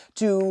thing,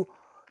 to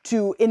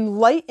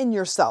enlighten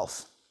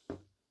yourself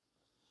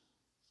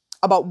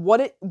about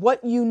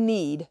what you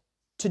need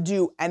to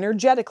do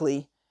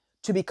energetically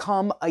to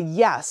become a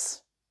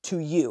yes to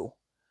you,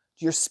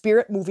 your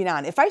spirit moving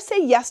on. If I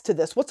say yes to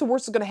this, what's the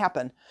worst that's going to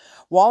happen?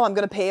 Well, I'm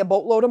going to pay a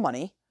boatload of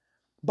money,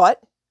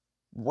 but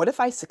what if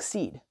I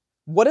succeed?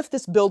 What if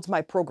this builds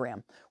my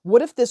program?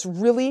 What if this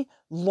really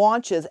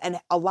launches and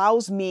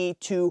allows me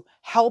to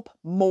help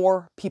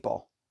more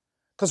people?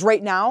 Because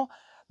right now,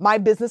 my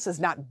business is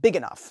not big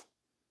enough,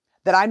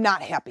 that I'm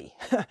not happy.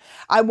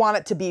 I want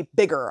it to be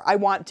bigger. I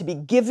want to be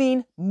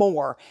giving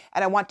more,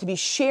 and I want to be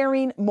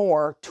sharing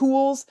more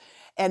tools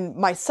and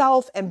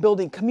myself and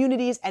building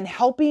communities and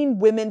helping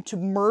women to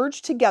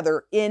merge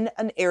together in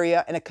an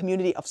area and a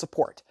community of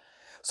support.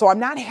 So I'm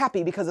not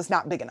happy because it's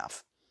not big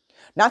enough.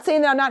 Not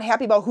saying that I'm not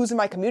happy about who's in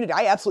my community.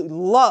 I absolutely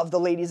love the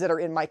ladies that are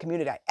in my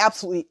community. I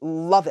absolutely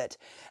love it.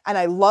 And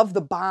I love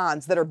the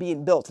bonds that are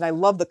being built. And I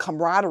love the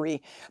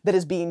camaraderie that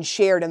is being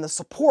shared and the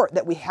support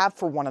that we have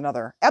for one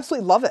another.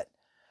 Absolutely love it.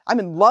 I'm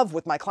in love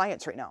with my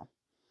clients right now.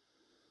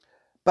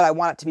 But I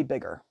want it to be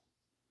bigger.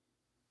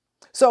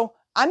 So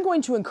I'm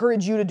going to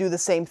encourage you to do the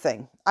same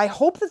thing. I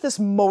hope that this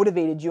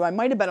motivated you. I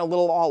might have been a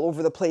little all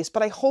over the place,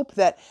 but I hope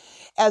that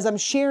as I'm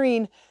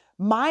sharing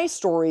my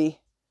story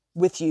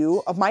with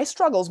you of my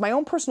struggles, my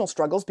own personal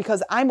struggles,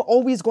 because I'm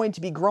always going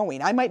to be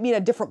growing. I might be in a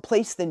different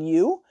place than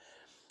you,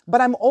 but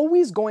I'm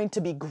always going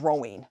to be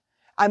growing.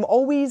 I'm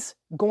always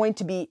going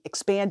to be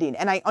expanding.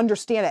 And I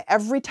understand that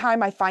every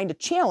time I find a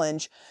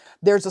challenge,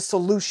 there's a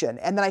solution.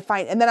 And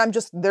then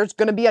there's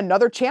going to be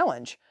another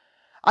challenge.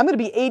 I'm going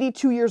to be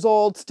 82 years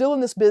old, still in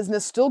this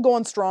business, still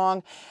going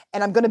strong,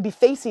 and I'm going to be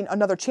facing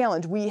another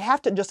challenge. We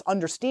have to just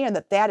understand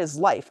that that is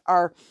life.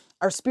 Our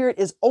spirit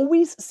is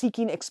always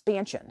seeking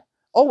expansion,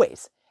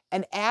 always.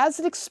 And as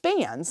it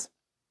expands,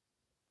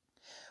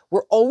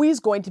 we're always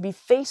going to be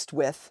faced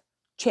with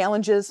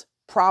challenges,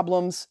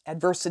 problems,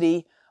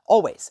 adversity,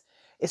 always.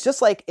 It's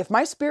just like if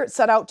my spirit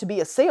set out to be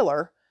a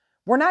sailor,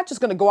 We're not just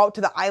going to go out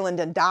to the island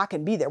and dock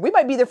and be there. We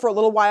might be there for a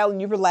little while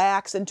and you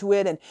relax into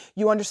it and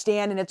you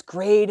understand and it's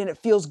great and it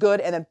feels good.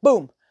 And then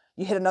boom,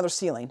 you hit another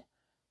ceiling.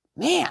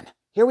 Man,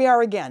 here we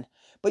are again.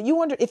 But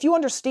if you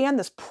understand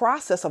this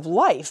process of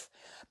life,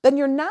 then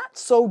you're not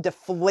so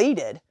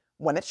deflated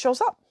when it shows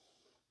up.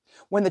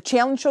 When the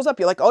challenge shows up,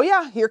 you're like, oh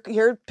yeah, here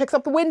it picks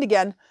up the wind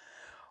again.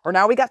 Or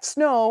now we got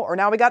snow, or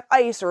now we got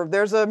ice, or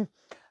there's a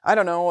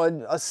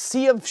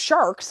sea of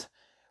sharks.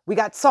 We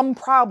got some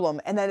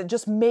problem, and then it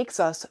just makes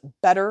us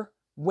better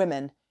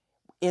women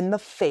in the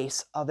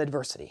face of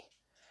adversity.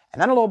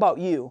 And I don't know about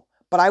you,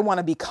 but I want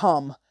to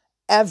become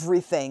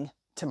everything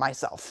to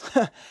myself.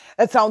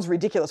 That sounds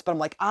ridiculous, but I'm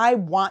like, I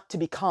want to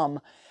become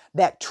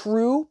that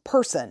true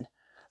person,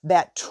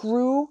 that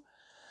true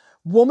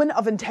woman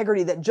of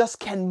integrity that just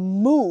can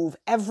move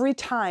every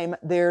time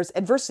there's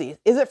adversity.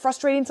 Is it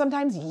frustrating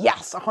sometimes?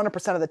 Yes,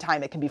 100% of the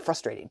time it can be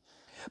frustrating.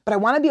 But I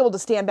want to be able to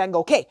stand back and go,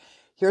 okay,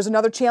 here's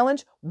another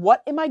challenge.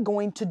 What am I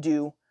going to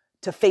do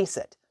to face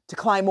it, to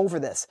climb over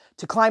this,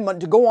 to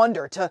go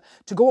under, to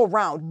go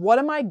around? What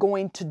am I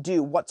going to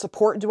do? What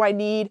support do I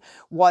need?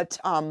 What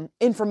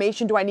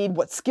information do I need?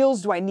 What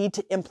skills do I need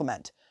to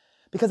implement?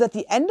 Because at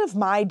the end of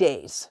my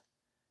days,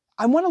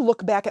 I want to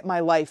look back at my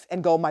life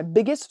and go, my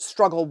biggest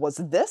struggle was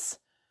this,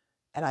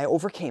 and I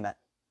overcame it.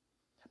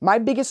 My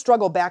biggest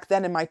struggle back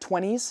then in my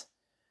 20s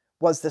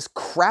was this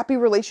crappy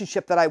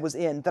relationship that I was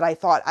in that I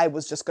thought I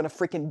was just going to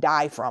freaking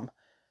die from.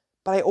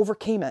 But I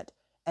overcame it.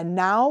 And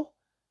now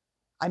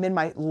I'm in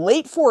my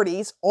late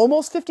 40s,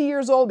 almost 50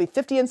 years old, be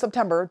 50 in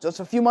September, just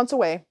a few months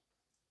away.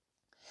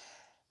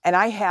 And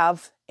I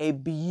have a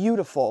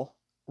beautiful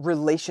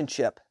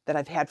relationship that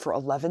I've had for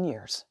 11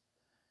 years.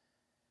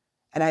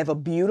 And I have a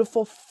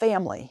beautiful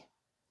family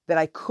that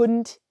I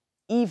couldn't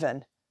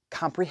even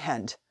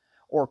comprehend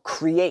or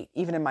create,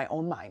 even in my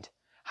own mind,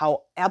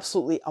 how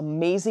absolutely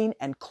amazing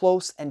and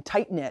close and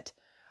tight-knit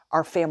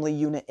our family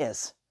unit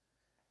is.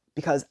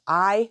 Because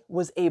I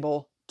was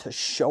able to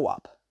show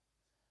up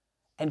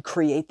and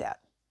create that.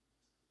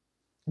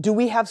 Do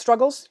we have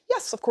struggles?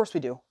 Yes, of course we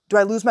do. Do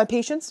I lose my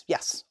patience?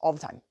 Yes, all the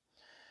time.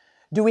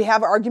 Do we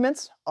have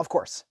arguments? Of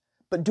course.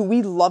 But do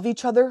we love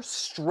each other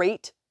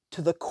straight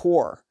to the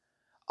core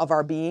of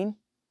our being?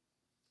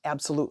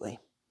 Absolutely.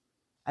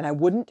 And I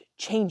wouldn't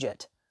change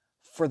it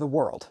for the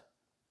world.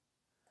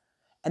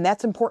 And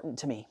that's important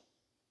to me.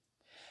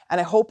 And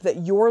I hope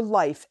that your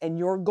life and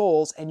your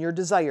goals and your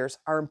desires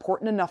are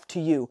important enough to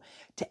you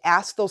to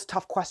ask those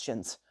tough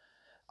questions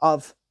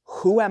of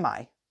who am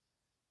I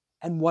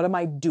and what am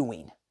I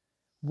doing?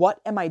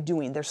 What am I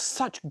doing? There's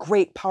such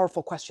great,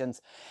 powerful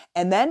questions.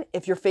 And then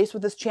if you're faced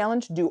with this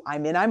challenge, do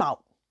I'm in, I'm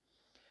out.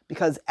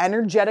 Because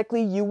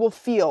energetically, you will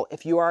feel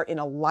if you are in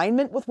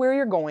alignment with where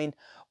you're going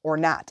or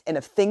not. And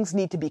if things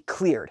need to be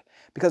cleared.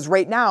 Because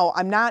right now,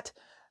 I'm not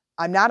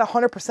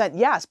 100%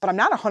 yes, but I'm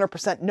not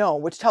 100% no,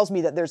 which tells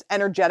me that there's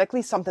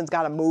energetically something's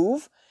got to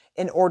move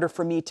in order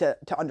for me to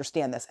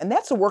understand this. And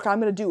that's the work I'm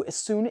going to do as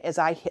soon as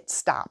I hit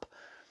stop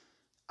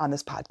on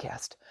this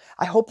podcast.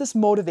 I hope this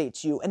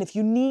motivates you. And if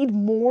you need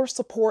more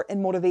support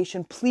and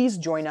motivation, please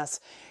join us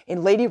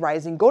in Lady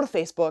Rising. Go to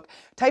Facebook,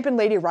 type in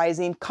Lady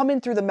Rising, come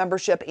in through the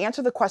membership,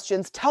 answer the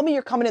questions, tell me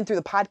you're coming in through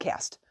the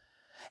podcast.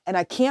 And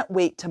I can't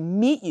wait to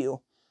meet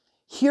you,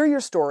 hear your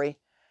story,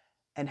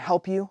 and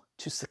help you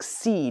to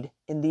succeed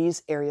in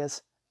these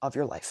areas of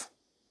your life.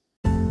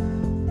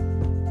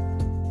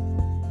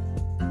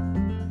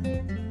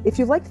 If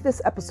you liked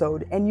this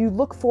episode and you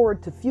look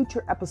forward to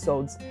future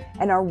episodes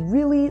and are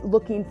really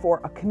looking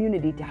for a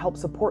community to help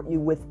support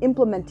you with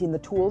implementing the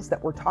tools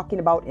that we're talking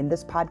about in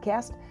this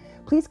podcast,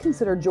 please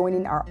consider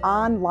joining our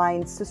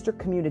online sister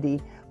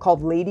community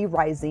called Lady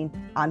Rising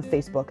on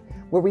Facebook,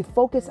 where we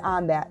focus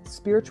on that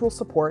spiritual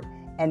support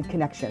and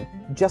connection,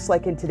 just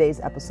like in today's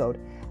episode.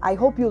 I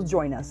hope you'll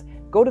join us.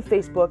 Go to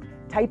Facebook,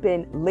 type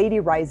in Lady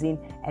Rising,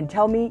 and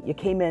tell me you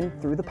came in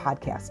through the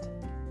podcast.